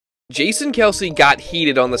Jason Kelce got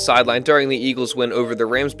heated on the sideline during the Eagles' win over the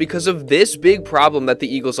Rams because of this big problem that the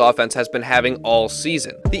Eagles' offense has been having all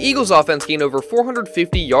season. The Eagles' offense gained over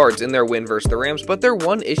 450 yards in their win versus the Rams, but their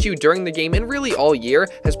one issue during the game and really all year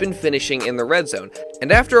has been finishing in the red zone. And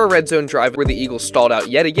after a red zone drive where the Eagles stalled out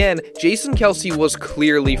yet again, Jason Kelce was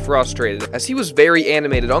clearly frustrated, as he was very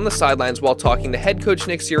animated on the sidelines while talking to head coach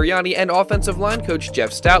Nick Sirianni and offensive line coach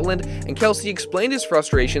Jeff Stoutland, and Kelce explained his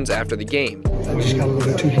frustrations after the game. I just got a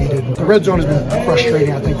little bit too heated. The red zone has been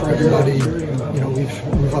frustrating, I think, for everybody. You know,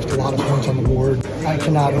 we've left a lot of points on the board. I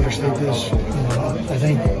cannot overstate this. You know, I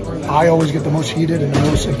think I always get the most heated and the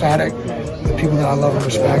most emphatic. The people that I love and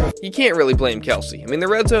respect. You can't really blame Kelce. I mean, the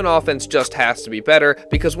red zone offense just has to be better,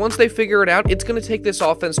 because once they figure it out, it's going to take this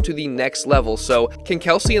offense to the next level. So, can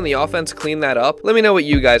Kelce and the offense clean that up? Let me know what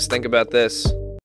you guys think about this.